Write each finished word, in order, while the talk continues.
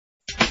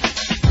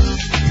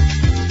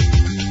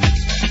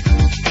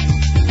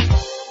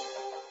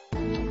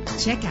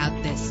Check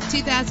out this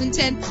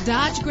 2010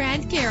 Dodge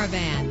Grand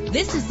Caravan.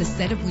 This is the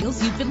set of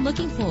wheels you've been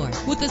looking for,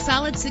 with a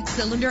solid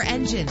 6-cylinder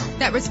engine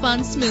that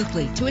responds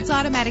smoothly to its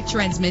automatic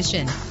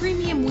transmission.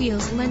 Premium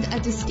wheels lend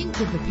a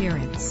distinctive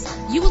appearance.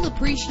 You will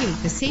appreciate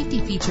the safety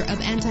feature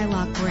of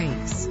anti-lock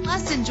brakes.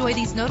 Plus, enjoy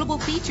these notable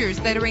features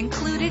that are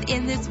included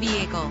in this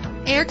vehicle: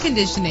 air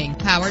conditioning,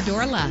 power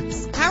door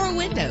locks, power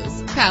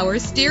windows, power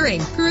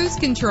steering, cruise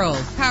control,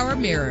 power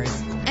mirrors,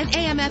 an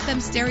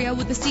AM/FM stereo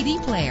with a CD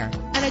player,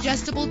 an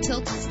adjustable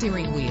tilt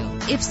steering wheel.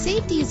 If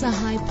safety is a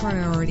high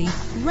priority,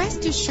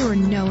 rest assured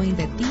knowing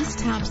that these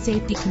top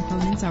safety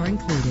components are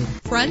included: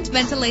 front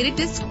ventilated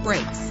disc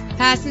brakes,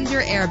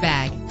 passenger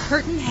airbag,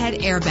 curtain head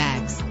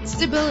airbags,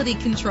 stability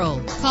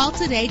control. Call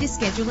today to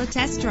schedule a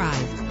test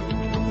drive.